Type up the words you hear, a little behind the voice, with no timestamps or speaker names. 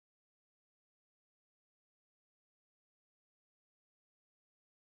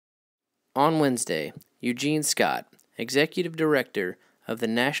On Wednesday, Eugene Scott, Executive Director of the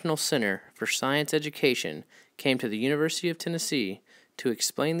National Center for Science Education, came to the University of Tennessee to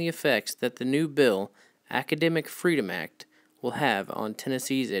explain the effects that the new bill, Academic Freedom Act, will have on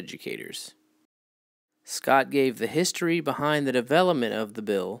Tennessee's educators. Scott gave the history behind the development of the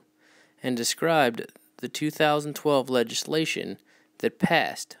bill and described the 2012 legislation that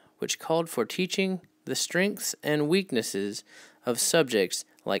passed, which called for teaching the strengths and weaknesses of subjects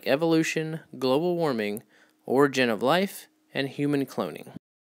like evolution, global warming, origin of life, and human cloning.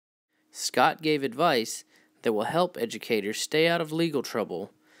 Scott gave advice that will help educators stay out of legal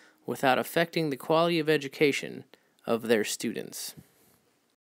trouble without affecting the quality of education of their students.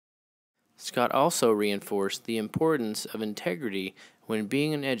 Scott also reinforced the importance of integrity when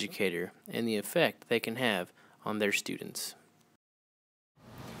being an educator and the effect they can have on their students.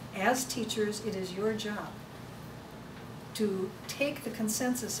 As teachers, it is your job to take the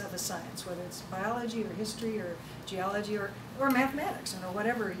consensus of a science, whether it's biology or history or geology or mathematics or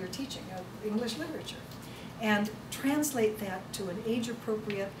whatever you're teaching, English literature, and translate that to an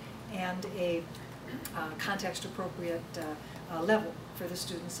age-appropriate and a context-appropriate level for the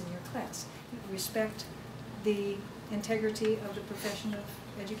students in your class. Respect the integrity of the profession of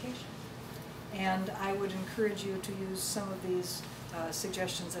education. And I would encourage you to use some of these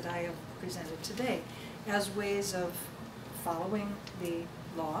suggestions that I have presented today as ways of following the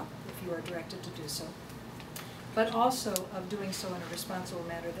law, if you are directed to do so, but also of doing so in a responsible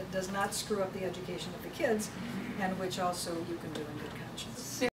manner that does not screw up the education of the kids, and which also you can do in good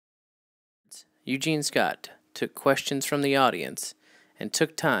conscience. Eugene Scott took questions from the audience and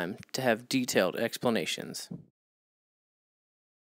took time to have detailed explanations.